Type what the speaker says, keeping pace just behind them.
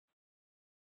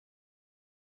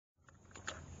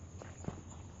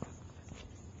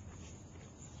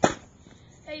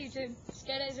Hey YouTube,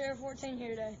 Skate8014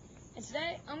 here today, and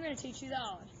today I'm going to teach you the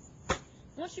Ollie.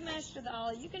 Once you master the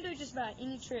Ollie, you can do just about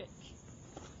any trick,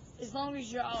 as long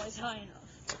as your Ollie is high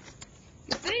enough.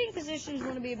 Your feeding position is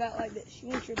going to be about like this. You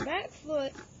want your back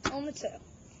foot on the tail,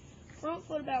 front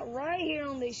foot about right here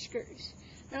on these screws.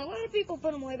 Now a lot of people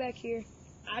put them way back here.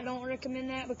 I don't recommend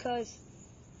that because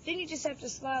then you just have to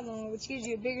slide longer, which gives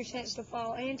you a bigger chance to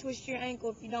fall and twist your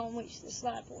ankle if you don't reach the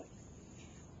slide point.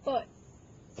 But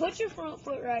put your front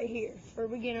foot right here for a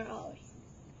beginner Ollie.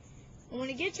 And when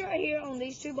it gets right here on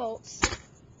these two bolts,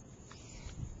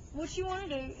 what you want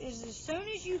to do is as soon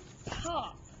as you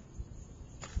pop,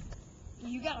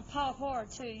 you got to pop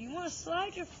hard too. You want to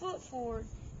slide your foot forward,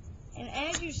 and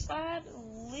as you slide,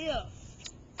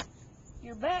 lift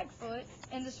your back foot,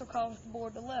 and this will cause the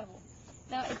board to level.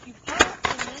 Now if you pop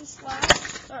and then slide,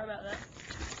 sorry about that,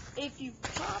 if you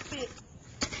pop it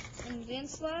and then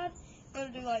slide, it'll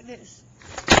do like this,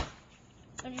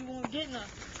 and you won't get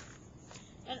nothing.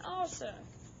 And also,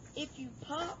 if you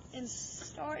pop and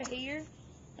start here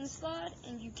and slide,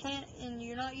 and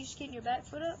you're not used to getting your back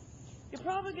foot up, you're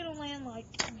probably gonna land like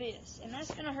this, and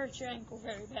that's gonna hurt your ankle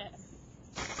very bad.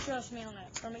 Trust me on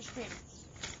that from experience.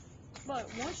 But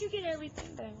once you get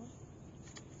everything down,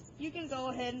 you can go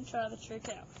ahead and try the trick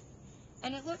out,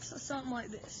 and it looks something like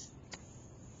this.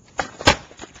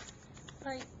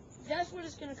 Like, that's what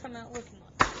it's gonna come out looking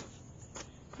like.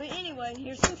 But anyway,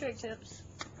 here's some trick tips.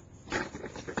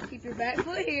 Keep your back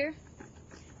foot here,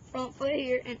 front foot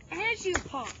here, and as you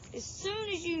pop, as soon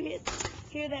as you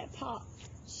hear that pop,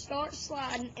 start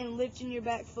sliding and lifting your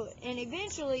back foot, and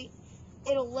eventually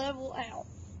it'll level out.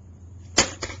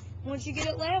 Once you get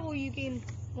it level,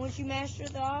 once you master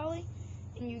the Ollie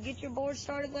and you get your board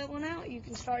started leveling out, you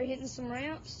can start hitting some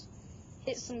ramps,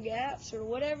 hit some gaps, or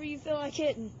whatever you feel like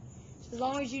hitting, as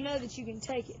long as you know that you can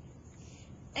take it.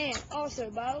 And also,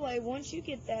 by the way, once you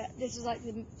get that, this is like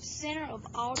the center of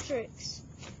all tricks.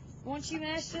 Once you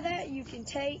master that, you can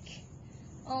take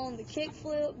on the kick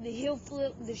flip, the heel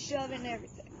flip, the shove, and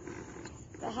everything.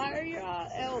 The higher your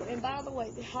and by the way,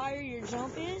 the higher your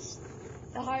jump is,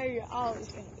 the higher your Ollie is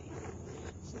going to be.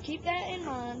 So keep that in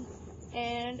mind,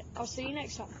 and I'll see you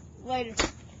next time. Later.